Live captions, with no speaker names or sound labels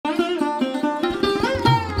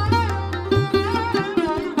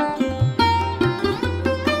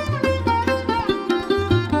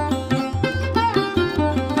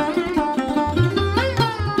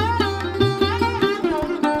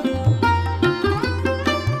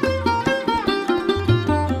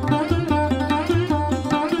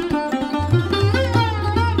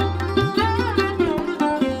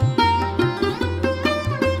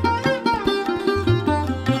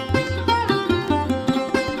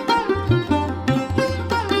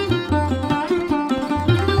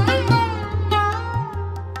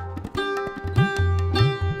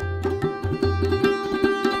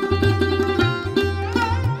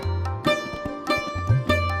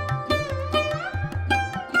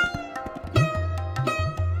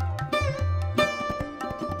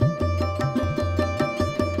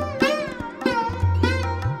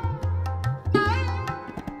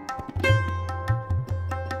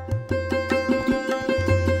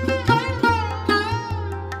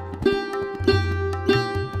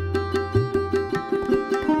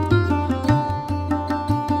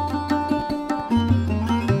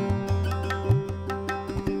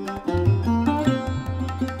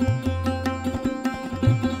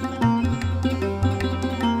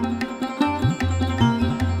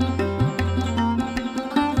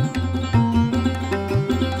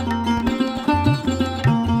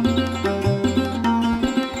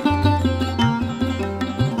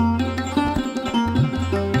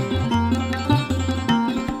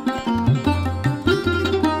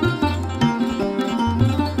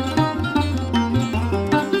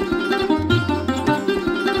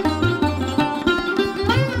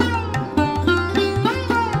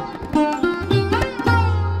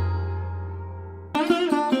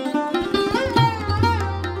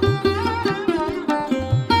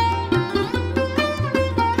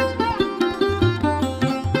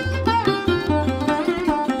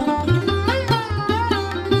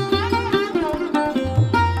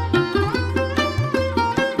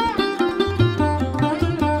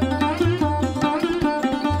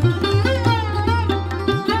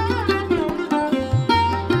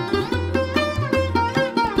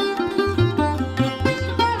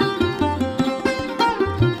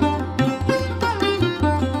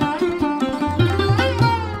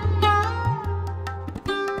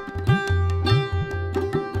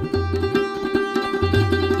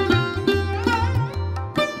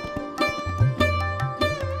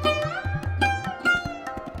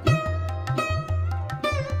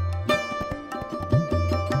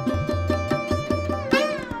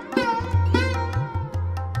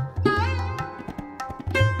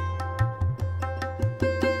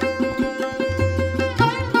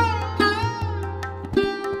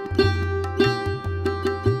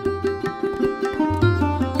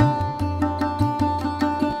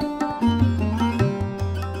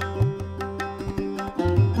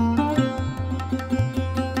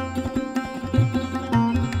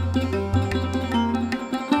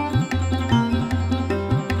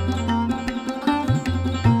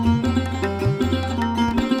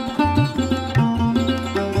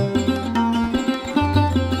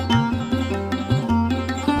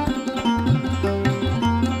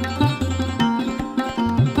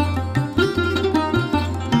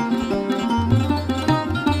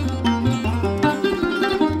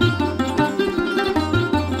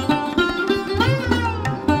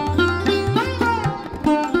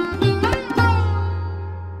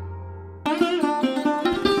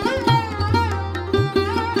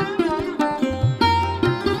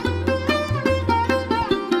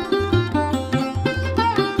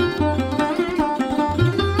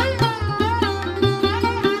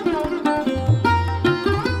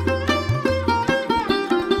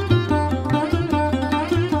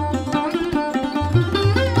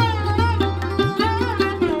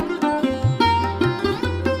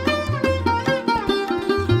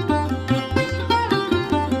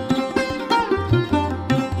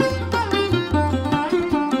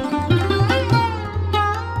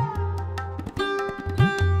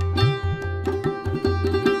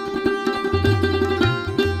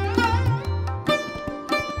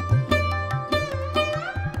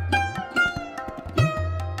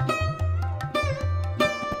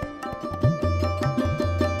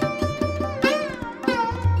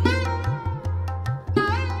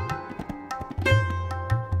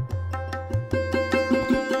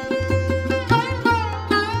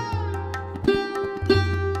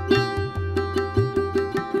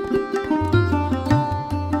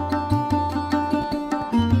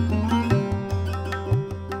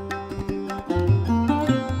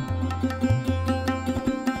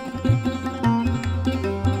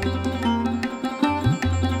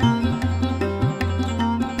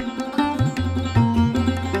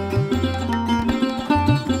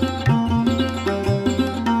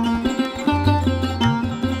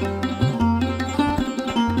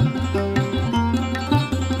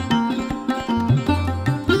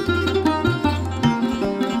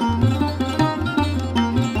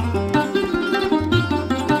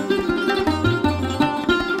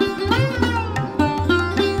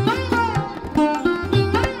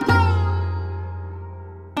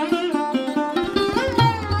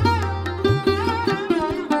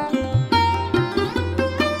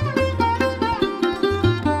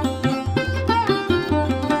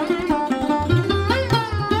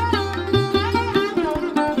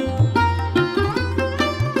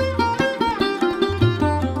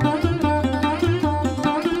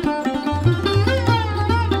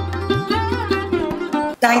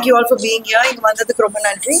Thank you all for being here. In வந்ததுக்கு ரொம்ப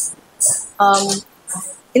நன்றி.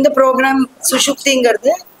 இந்த ப்ரோக்ராம்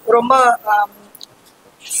சுஷுப்திங்கிறது ரொம்ப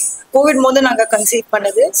கோவிட் போது நாங்கள் கன்சீவ்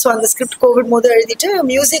பண்ணது. ஸோ அந்த ஸ்கிரிப்ட் கோவிட் போது எழுதிட்டு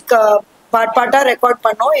மியூசிக் பாட்டாக ரெக்கார்ட்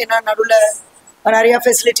பண்ணோம். ஏன்னா நடுவில் நிறையா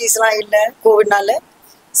ஃபெசிலிட்டிஸ்லாம் இல்லை கோவிட்னால.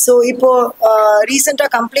 ஸோ இப்போது ரீசெண்டாக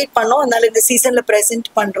கம்ப்ளீட் பண்ணோம். அதனால இந்த சீசனில் ப்ரெசென்ட்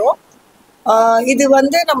பண்ணுறோம். இது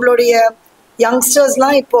நம்மளுடைய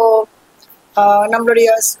யங்ஸ்டர்ஸ்லாம் இப்போது நம்மளுடைய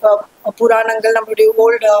புராணங்கள், நம்மளுடைய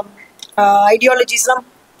ஓல்டு ஐடியாலஜிஸ்லாம்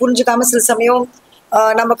புரிஞ்சுக்காம சில சமயம்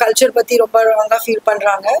நம்ம கல்ச்சர் பற்றி ரொம்ப ராங்காக ஃபீல்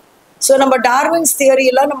பண்ணுறாங்க. ஸோ நம்ம டார்வின்ஸ்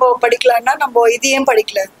தியரியெல்லாம் நம்ம படிக்கலான்னா நம்ம இதையும்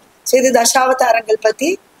படிக்கல. ஸோ இது தசாவதாரங்கள் பற்றி,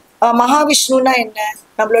 மகாவிஷ்ணுனா என்ன,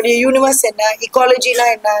 நம்மளுடைய யூனிவர்ஸ் என்ன, இக்காலஜினா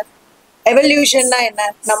என்ன, எவல்யூஷன்னா என்ன,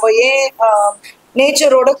 நம்ம ஏன்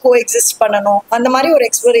நேச்சரோட கோ எக்ஸிஸ்ட் பண்ணணும், அந்த மாதிரி ஒரு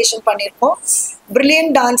எக்ஸ்ப்ளோரேஷன் பண்ணியிருக்கோம்.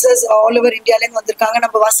 பிரில்லியன்ட் டான்சர்ஸ் ஆல் ஓவர் இந்தியாவிலேருந்து வந்திருக்காங்க.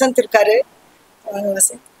 நம்ம வசந்த் இருக்காரு.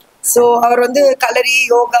 ஸோ அவர் கலரி,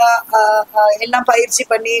 யோகா எல்லாம் பயிற்சி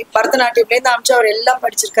பண்ணி பரதநாட்டியம்லேருந்து ஆரம்பிச்சு அவர் எல்லாம்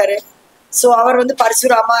படிச்சிருக்காரு. So our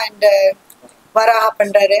Parashurama and Varaha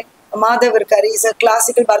பண்ணுறாரு. மாதவ் இருக்காரு. Is a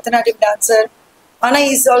classical Bharatanatyam dancer. ஆனால்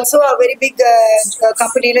is also a very big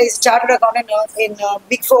கம்பெனியில் is chartered accountant in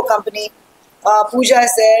big 4 company. Pooja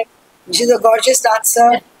is there. She's a gorgeous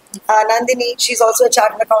dancer. Nandini, she's also a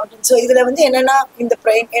chartered accountant. So இதுல என்னன்னா இந்த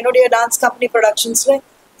என்னுடைய dance company ப்ரொடக்ஷன்ஸ்ல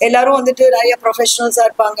எல்லாரும் நிறைய ப்ரொஃபஷனல்ஸாக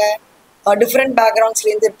இருப்பாங்க, டிஃப்ரெண்ட்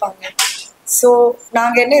பேக்ரவுண்ட்ஸ்லேருந்து இருப்பாங்க. ஸோ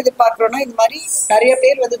நாங்கள் என்ன எதிர்பார்க்குறோன்னா இந்த மாதிரி நிறைய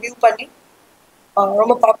பேர் வியூ பண்ணி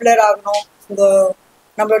ரொம்ப பாப்புலர் ஆகணும் இந்த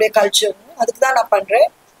நம்மளுடைய கல்ச்சர். அதுக்கு தான் நான் பண்ணுறேன்.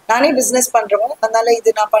 நானே பிஸ்னஸ் பண்ணுறவன். அதனால இது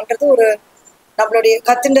நான் பண்ணுறது ஒரு நம்மளுடைய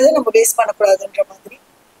கத்துன்றதை நம்ம வேஸ்ட் பண்ணக்கூடாதுன்ற மாதிரி.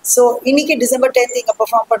 ஸோ இன்னைக்கு டிசம்பர் 10 இங்கே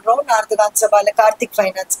பெர்ஃபார்ம் பண்ணுறோம் நார்த்தகான் சபாவில் கார்த்திக்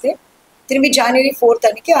ஃபைனான்ஸ்க்கு. திரும்பி ஜனவரி 4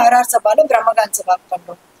 அன்னைக்கு RR சபாவில் பிரம்மகான் சபாவுக்கு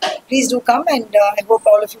பண்ணுறோம். Please do come and I hope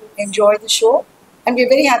all of you enjoy the show. And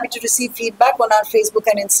we're very happy to receive feedback on our Facebook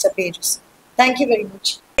and Insta pages. Thank you very much.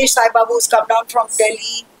 Sai Babu has come down from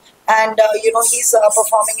Delhi and he's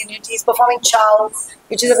performing in it. He's performing Chow,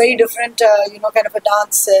 which is a very different kind of a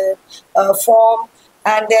dance form.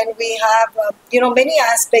 And then we have many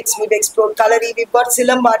aspects we've explored. Kalari, we've got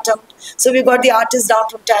Silambatam, so we've got the artists down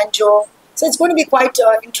from Tanjore. So it's going to be quite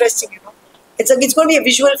interesting. It's going to be a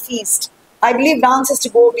visual feast. I believe dance has to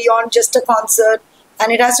go beyond just a concert, and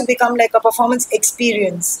it has to become like a performance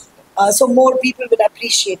experience. So more people will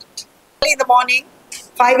appreciate it. In the morning,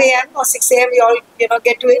 5 a.m. or 6 a.m. we all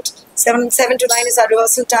get to it. 7 to 9 is our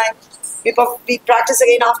rehearsal time. We practice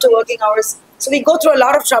again after working hours. So we go through a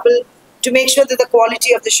lot of trouble to make sure that the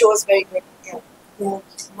quality of the show is very good.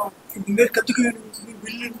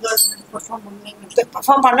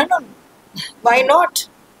 Perform பண்ணனும். Why not?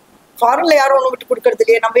 ஃபாரின்ல யாரும் ஒன்றும் விட்டு கொடுக்கறது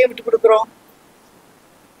இல்லையே, நம்ம விட்டு கொடுக்குறோம்.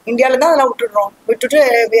 இந்தியாவில தான் அதெல்லாம் விட்டுட்டு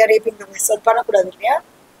we are raping the West. அது பண்ணக்கூடாது இல்லையா?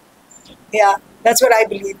 Yeah, that's what I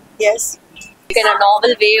believe. Yes. In a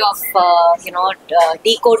novel way of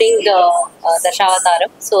decoding the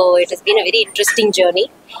Dashavataram. So it has been a very interesting journey.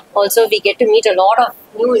 Also, we get to meet a lot of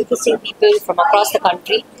new interesting people from across the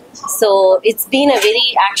country. So it's been a very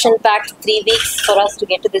action-packed 3 weeks for us to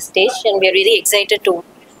get to this stage, and we are really excited to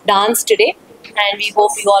dance today. And we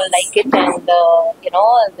hope you all like it, and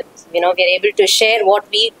we are able to share what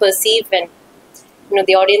we perceive, and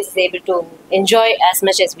the audience is able to enjoy as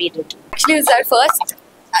much as we did. Actually, it's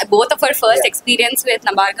our both of our first experience with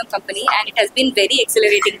Nabargam company, and it has been very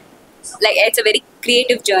exhilarating. Like, it's a very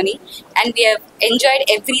creative journey, and we have enjoyed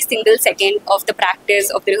every single second of the practice,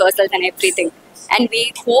 of the rehearsals and everything. And we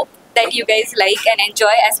hope that you guys like and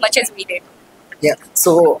enjoy as much as we did. Yeah,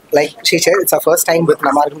 so like she said, it's our first time with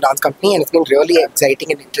Namargam Dance Company, and it's been really exciting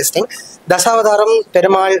and interesting. Dasavadaram,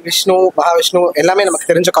 Perumal, Vishnu, Mahavishnu, எல்லாமே நமக்கு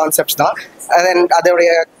தெரிஞ்ச concepts தான். And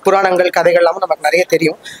அதோடைய புராணங்கள், கதைகள் எல்லாமே நமக்கு நிறைய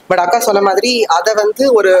தெரியும். பட் அக்கா சொன்ன மாதிரி அதை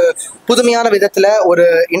ஒரு புதுமையான விதத்தில், ஒரு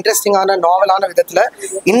இன்ட்ரெஸ்டிங்கான நாவலான விதத்தில்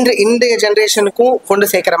இன்றைய ஜென்ரேஷனுக்கும் கொண்டு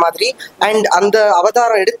சேர்க்குற மாதிரி. அண்ட் அந்த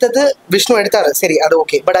அவதாரம் எடுத்தது விஷ்ணு எடுத்தாரு, சரி அது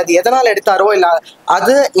ஓகே. பட் அது எதனால் எடுத்தாரோ, இல்லை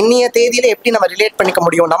அது இன்னைய தேதியில் எப்படி நம்ம ரிலேட் பண்ணிக்க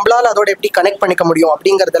முடியும், நம்மளால் அதோட எப்படி கனெக்ட் பண்ணிக்க முடியும்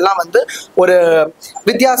அப்படிங்கிறதெல்லாம் ஒரு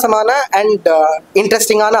வித்தியாசமான அண்ட்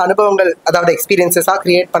இன்ட்ரெஸ்டிங்கான அனுபவங்கள், அதாவது எக்ஸ்பீரியன்ஸஸாக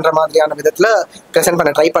கிரியேட் பண்ணுற மாதிரியான விதத்தில் ப்ரெசென்ட்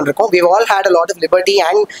பண்ண ட்ரை பண்ணிருக்கோம். We've all had a lot of liberty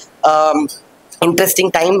and interesting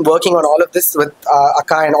time working on all of this with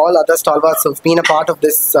Akka and all other stalwarts who've been a part of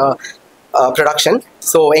this production.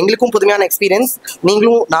 So எங்களுக்கும் புதுமையான experience.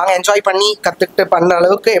 நீங்களும் நாங்கள் enjoy பண்ணி கற்றுக்கிட்டு பண்ண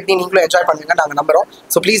அளவுக்கு எப்படி நீங்களும் என்ஜாய் பண்ணுவீங்க நாங்கள் நம்புகிறோம்.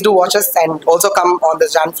 So please do watch us and also come on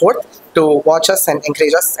this Jan 4th to watch us and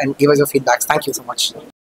encourage us and give us your feedbacks. Thank you so much.